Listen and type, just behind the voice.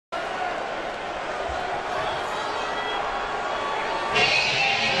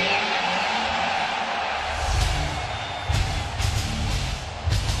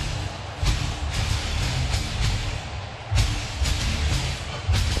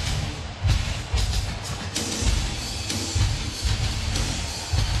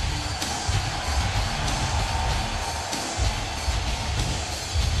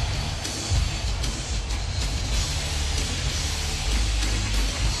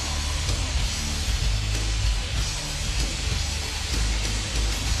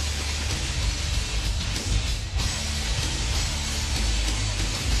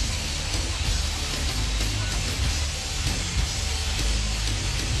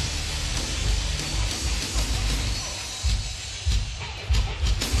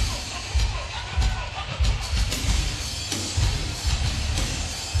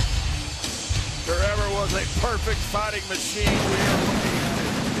perfect fighting machine we are looking at.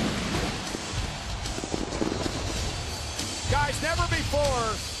 Guys, never before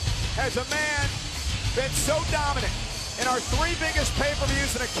has a man been so dominant in our three biggest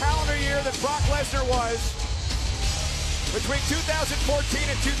pay-per-views in a calendar year that Brock Lesnar was between 2014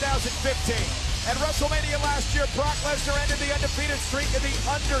 and 2015. At WrestleMania last year, Brock Lesnar ended the undefeated streak of The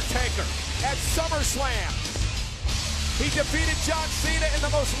Undertaker. At SummerSlam, he defeated John Cena in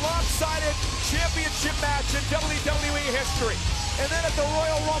the most lopsided championship match in WWE history. And then at the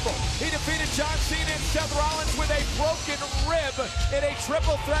Royal Rumble, he defeated John Cena and Seth Rollins with a broken rib in a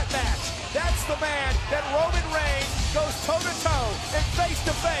triple threat match. That's the man that Roman Reigns goes toe-to-toe and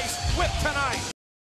face-to-face with tonight.